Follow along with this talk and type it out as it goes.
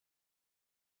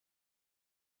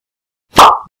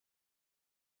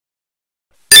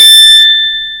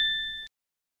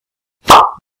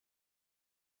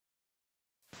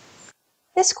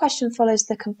This question follows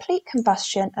the complete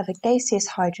combustion of a gaseous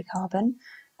hydrocarbon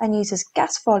and uses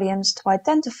gas volumes to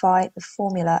identify the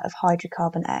formula of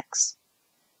hydrocarbon X.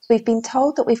 So we've been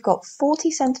told that we've got 40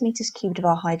 centimetres cubed of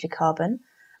our hydrocarbon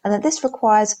and that this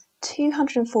requires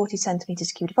 240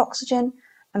 centimetres cubed of oxygen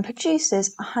and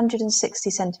produces 160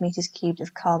 centimetres cubed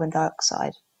of carbon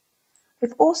dioxide.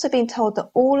 We've also been told that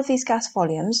all of these gas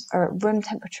volumes are at room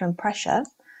temperature and pressure,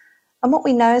 and what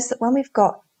we know is that when we've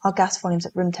got our gas volumes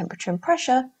at room temperature and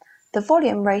pressure, the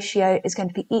volume ratio is going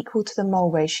to be equal to the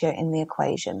mole ratio in the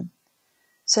equation.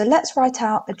 So let's write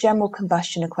out a general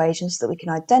combustion equation so that we can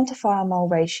identify our mole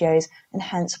ratios and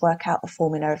hence work out the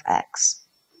formula of X.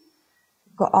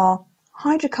 We've got our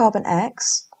hydrocarbon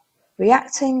X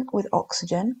reacting with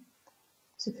oxygen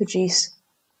to produce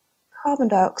carbon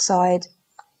dioxide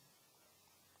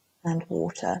and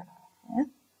water. Yeah.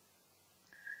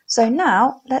 So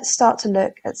now let's start to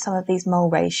look at some of these mole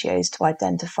ratios to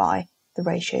identify the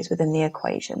ratios within the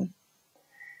equation.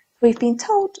 We've been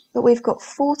told that we've got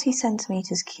 40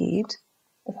 centimetres cubed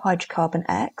of hydrocarbon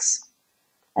X,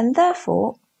 and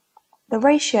therefore the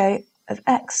ratio of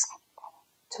X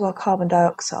to our carbon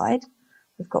dioxide,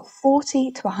 we've got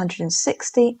 40 to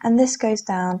 160, and this goes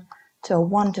down to a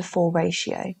 1:4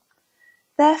 ratio.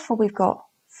 Therefore we've got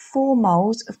 4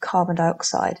 moles of carbon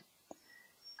dioxide,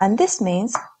 and this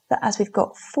means that as we've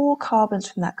got 4 carbons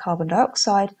from that carbon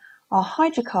dioxide, our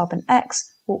hydrocarbon X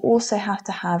will also have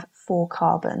to have 4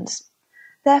 carbons.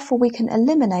 Therefore we can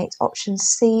eliminate options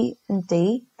C and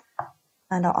D,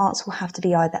 and our answer will have to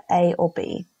be either A or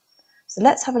B. So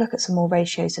let's have a look at some more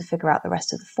ratios to figure out the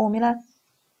rest of the formula.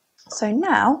 So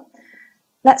now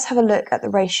let's have a look at the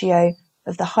ratio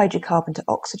of the hydrocarbon to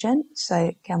oxygen. So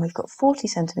again, we've got 40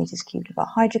 centimetres cubed of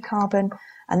our hydrocarbon,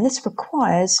 and this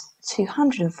requires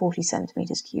 240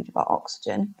 centimetres cubed of our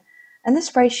oxygen. And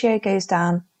this ratio goes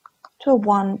down to a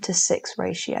 1:6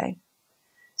 ratio.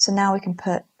 So now we can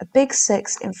put a big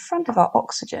 6 in front of our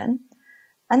oxygen,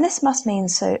 and this must mean,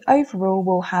 so overall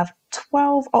we'll have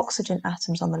 12 oxygen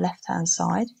atoms on the left-hand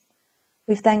side.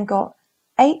 We've then got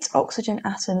 8 oxygen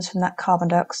atoms from that carbon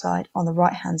dioxide on the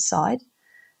right-hand side.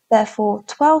 Therefore,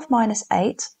 12 minus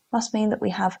 8 must mean that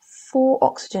we have 4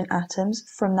 oxygen atoms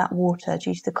from that water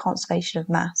due to the conservation of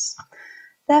mass.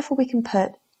 Therefore, we can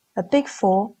put a big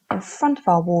 4 in front of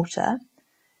our water,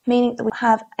 meaning that we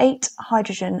have 8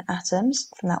 hydrogen atoms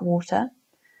from that water.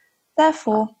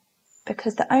 Therefore,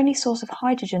 because the only source of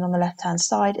hydrogen on the left-hand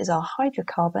side is our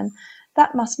hydrocarbon,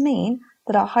 that must mean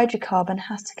that our hydrocarbon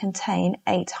has to contain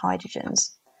 8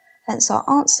 hydrogens. Hence our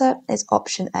answer is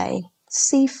option A,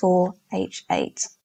 C4H8.